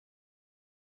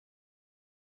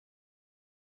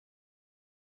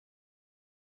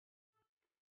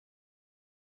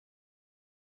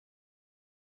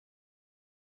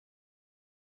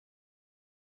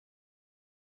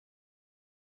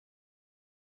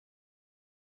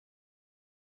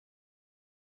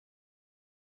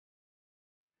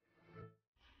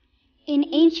In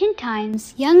ancient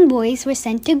times, young boys were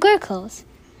sent to gurukuls,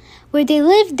 where they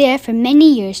lived there for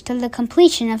many years till the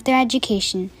completion of their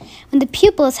education. When the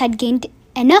pupils had gained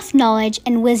enough knowledge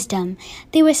and wisdom,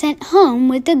 they were sent home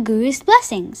with the guru's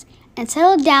blessings and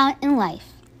settled down in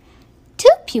life.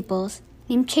 Two pupils,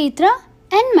 named Chaitra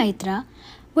and Maitra,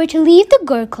 were to leave the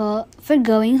gurukul for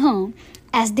going home,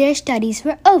 as their studies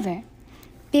were over.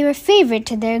 They were favorite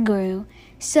to their guru,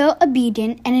 so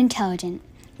obedient and intelligent.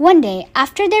 One day,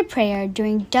 after their prayer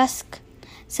during dusk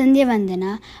Sandhya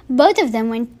Vandana, both of them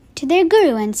went to their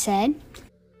guru and said,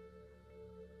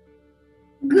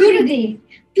 Gurudev,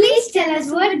 please tell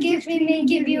us what gift we may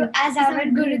give you as our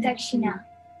Guru Dakshina.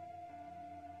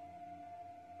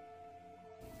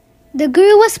 The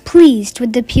guru was pleased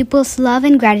with the pupils' love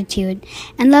and gratitude,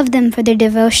 and loved them for their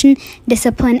devotion,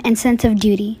 discipline, and sense of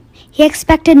duty. He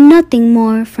expected nothing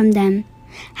more from them.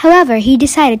 However, he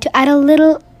decided to add a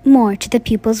little more to the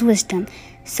pupils' wisdom.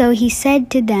 So he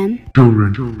said to them,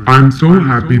 Children, I'm so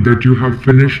happy that you have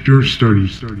finished your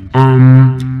studies.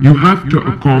 You have to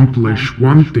accomplish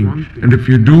one thing, and if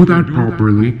you do that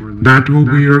properly, that will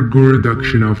be your Guru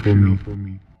Dakshina for me.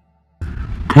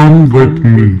 Come with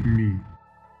me.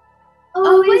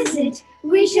 Oh, is it?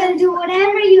 We shall do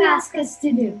whatever you ask us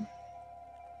to do.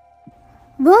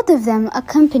 Both of them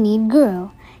accompanied Guru.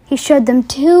 He showed them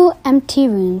 2 empty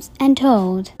rooms and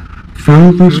told,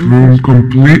 Fill this room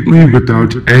completely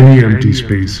without any empty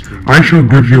space. I shall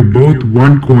give you both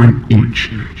 1 coin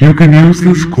each. You can use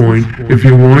this coin if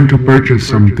you want to purchase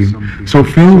something. So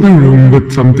fill the room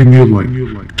with something you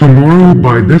like. Tomorrow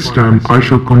by this time I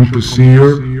shall come to see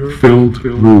your filled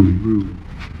room.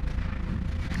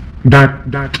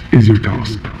 That is your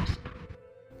task.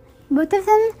 Both of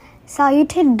them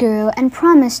saluted Guru and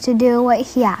promised to do what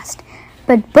he asked.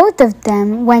 But both of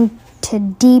them went to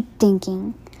deep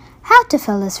thinking. How to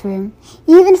fill this room?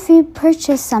 Even if we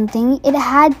purchase something, it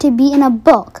had to be in a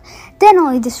bulk. Then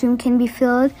only this room can be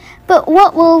filled. But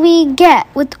what will we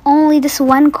get with only this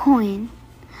 1 coin?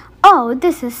 Oh,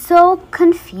 this is so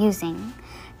confusing.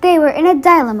 They were in a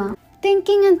dilemma.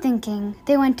 Thinking and thinking,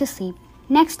 they went to sleep.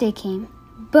 Next day came.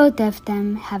 Both of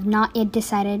them have not yet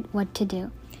decided what to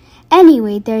do.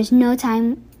 Anyway, there is no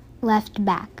time left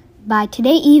back. By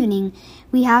today evening,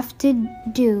 we have to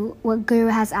do what Guru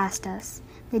has asked us,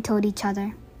 they told each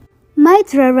other.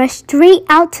 Maitra rushed straight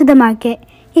out to the market.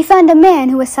 He found a man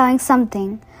who was selling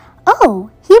something.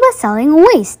 Oh, he was selling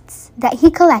wastes that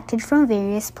he collected from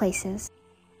various places.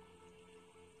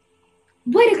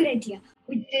 What a good idea.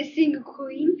 With this single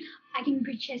coin, I can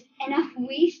purchase enough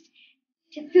waste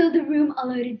to fill the room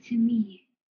allotted to me.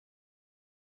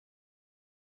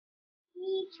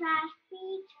 Free trash,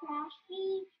 free trash,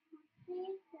 free trash,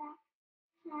 free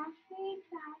trash, free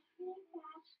trash, free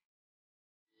trash.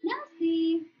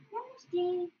 Namaste.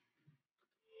 Namaste.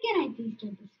 Can I please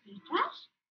get this free trash?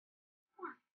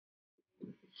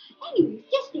 Yeah. Anyways,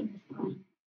 just take this coin.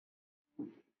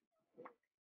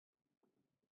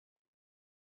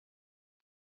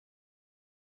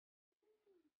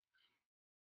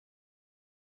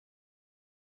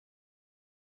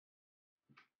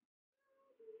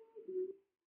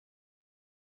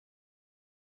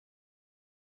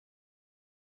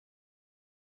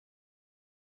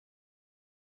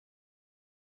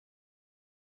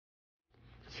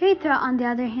 Chaitra, on the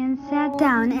other hand, sat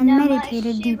down and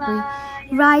meditated deeply.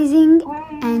 Rising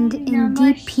and in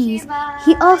deep peace,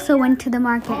 he also went to the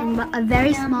market and bought a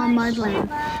very small mud lamp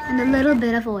and a little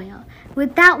bit of oil.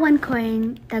 With that 1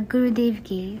 coin that Gurudev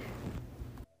gave.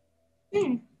 What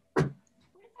if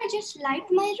I just light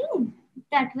my room?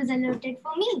 That was allotted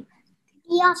for me.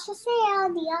 Diyas for sale,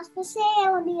 diyas for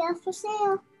sale, diyas for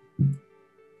sale.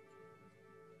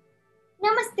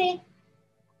 Namaste.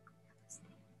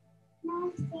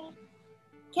 Namaste.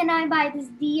 Can I buy this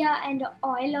diya and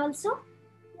oil also?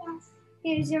 Yes.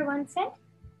 Here is your 1 cent.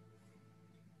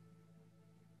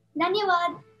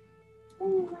 Dhanyavad.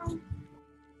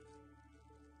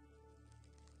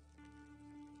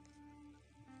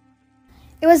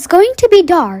 It was going to be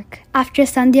dark. After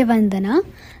Sandhya Vandana,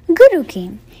 Guru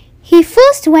came. He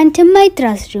first went to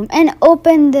Maitra's room and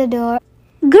opened the door.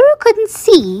 Guru couldn't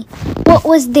see what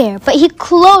was there, but he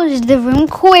closed the room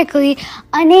quickly,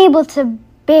 unable to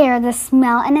bear the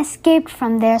smell, and escaped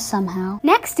from there somehow.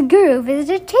 Next, Guru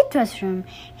visited Chaitra's room.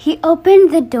 He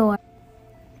opened the door.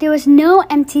 There was no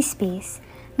empty space.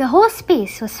 The whole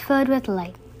space was filled with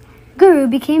light. Guru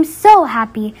became so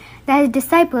happy that his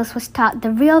disciples was taught the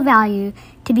real value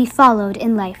to be followed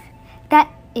in life, that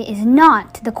it is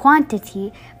not the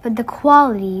quantity but the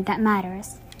quality that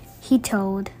matters. He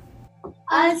told,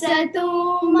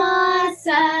 Asato ma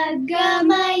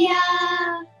sadgamaya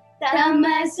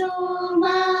तमसो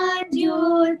मा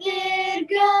ज्योतिर्गमय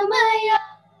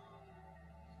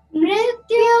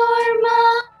मृत्योर्मा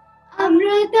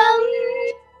अमृतं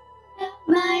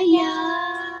गमय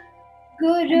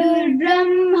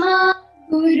गुरुर्ब्रह्मा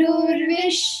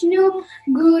गुरुर्विष्णु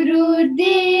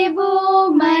गुरुर्देवो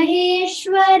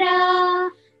महेश्वरा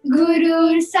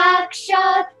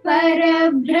गुरुर्साक्षात्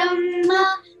परब्रह्म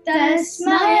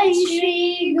तस्मै श्री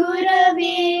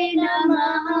गुरवे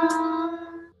नमः।